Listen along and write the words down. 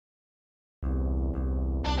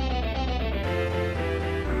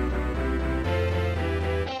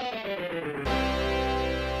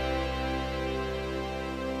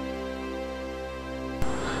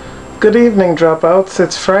Good evening, dropouts.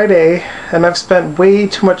 It's Friday, and I've spent way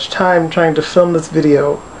too much time trying to film this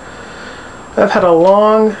video. I've had a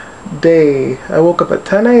long day. I woke up at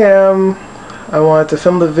 10 a.m. I wanted to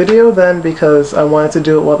film the video then because I wanted to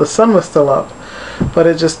do it while the sun was still up. But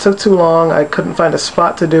it just took too long. I couldn't find a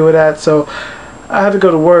spot to do it at, so I had to go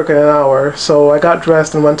to work in an hour. So I got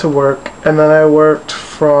dressed and went to work, and then I worked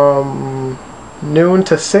from noon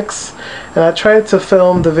to 6, and I tried to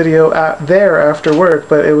film the video there after work,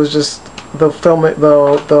 but it was just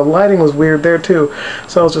the lighting was weird there too.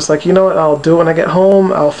 So I was just like, you know what, I'll do it when I get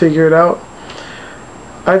home. I'll figure it out.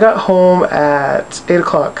 I got home at 8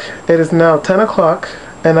 o'clock. It is now 10 o'clock,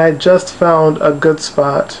 and I just found a good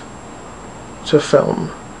spot to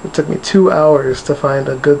film. It took me 2 hours to find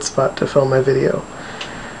a good spot to film my video.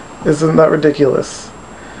 Isn't that ridiculous?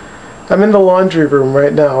 I'm in the laundry room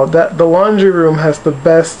right now. The laundry room has the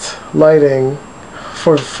best lighting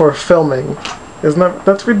for filming.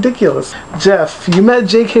 That's ridiculous. Jeff, you met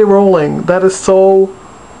J.K. Rowling. That is so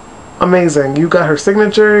amazing. You got her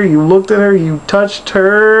signature, you looked at her, you touched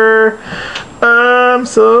her. I'm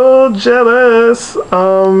so jealous.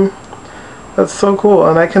 That's so cool,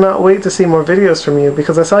 and I cannot wait to see more videos from you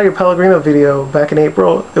because I saw your Pellegrino video back in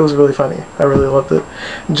April. It was really funny. I really loved it.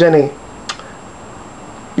 Jenny,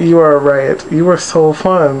 you are a riot. You are so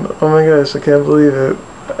fun. Oh my gosh, I can't believe it.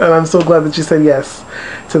 And I'm so glad that you said yes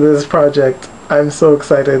to this project. I'm so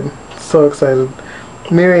excited. So excited.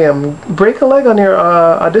 Miriam, break a leg on your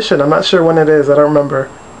audition. I'm not sure when it is. I don't remember.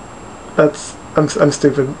 I'm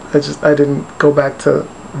stupid. I didn't go back to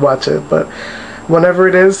watch it, but whenever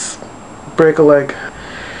it is, break a leg.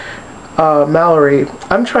 Mallory,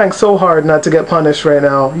 I'm trying so hard not to get punished right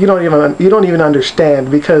now. You don't even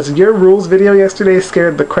understand, because your rules video yesterday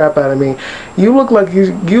scared the crap out of me. You look like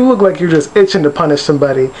you're just itching to punish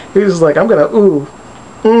somebody. You're just like, I'm gonna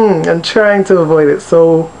and trying to avoid it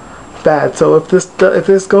so bad. So if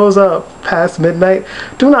this goes up past midnight,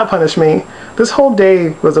 do not punish me. This whole day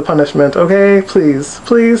was a punishment, okay? Please,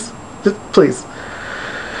 please, just please.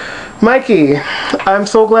 Mikey, I'm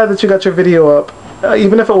so glad that you got your video up.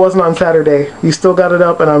 Even if it wasn't on Saturday, you still got it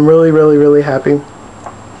up, and I'm really, really, really happy.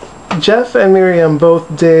 Jeff and Miriam both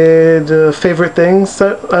did favorite things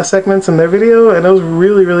segments in their video, and it was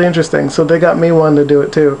really, really interesting. So they got me one to do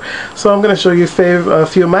it too. So I'm going to show you a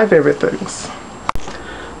few of my favorite things.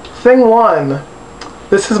 Thing one,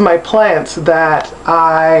 this is my plant that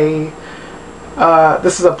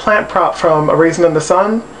this is a plant prop from A Raisin in the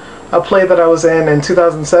Sun, a play that I was in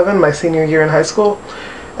 2007, my senior year in high school.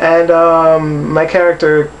 And my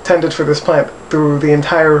character tended for this plant through the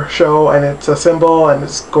entire show, and it's a symbol, and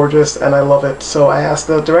it's gorgeous, and I love it. So I asked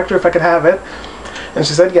the director if I could have it, and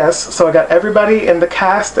she said yes. So I got everybody in the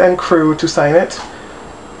cast and crew to sign it,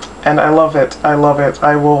 and I love it. I love it.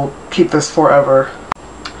 I will keep this forever.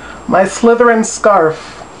 My Slytherin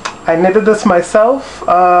scarf. I knitted this myself,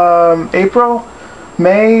 April,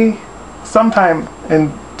 May, sometime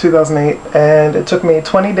in 2008, and it took me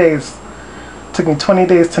 20 days. It took me 20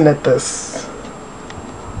 days to knit this.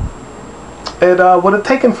 It would have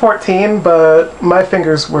taken 14, but my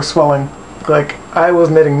fingers were swelling. Like, I was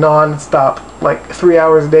knitting non-stop, like 3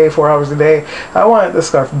 hours a day, 4 hours a day. I wanted this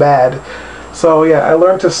scarf bad. So yeah, I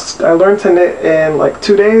learned to knit in like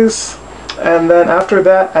 2 days, and then after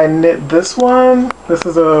that I knit this one. This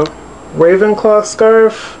is a Ravenclaw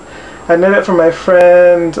scarf. I knit it for my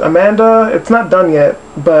friend Amanda. It's not done yet,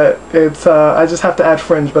 but it's I just have to add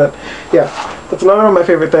fringe. But yeah, that's another one of my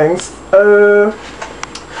favorite things.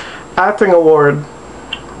 Acting award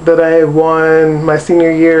that I won my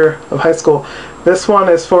senior year of high school. This one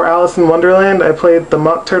is for Alice in Wonderland. I played the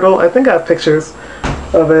Mock Turtle. I think I have pictures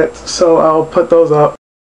of it, so I'll put those up.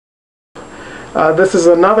 This is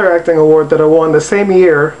another acting award that I won the same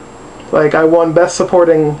year. Like, I won Best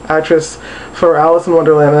Supporting Actress for Alice in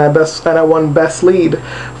Wonderland, and I won Best Lead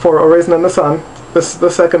for A Raisin in the Sun. This is the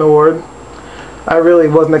second award. I really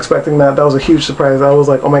wasn't expecting that. That was a huge surprise. I was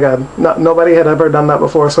like, oh my god, nobody had ever done that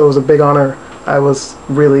before, so it was a big honor. I was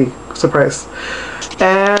really surprised.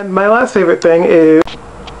 And my last favorite thing is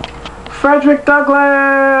Frederick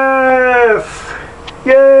Douglass!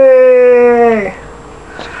 Yay!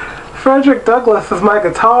 Frederick Douglass is my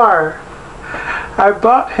guitar. I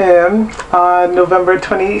bought him on November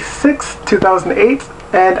 26, 2008,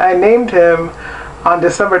 and I named him on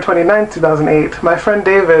December 29, 2008. My friend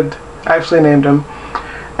David actually named him.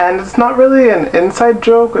 And it's not really an inside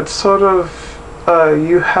joke, it's sort of,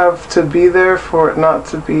 you have to be there for it not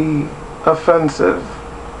to be offensive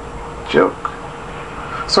joke.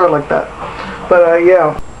 Sort of like that. But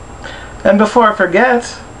yeah. And before I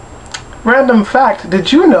forget, random fact,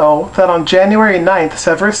 did you know that on January 9th,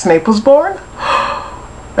 Severus Snape was born?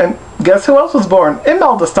 And guess who else was born?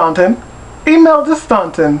 Imelda Staunton. Imelda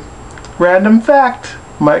Staunton. Random fact.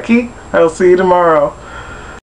 Mikey, I'll see you tomorrow.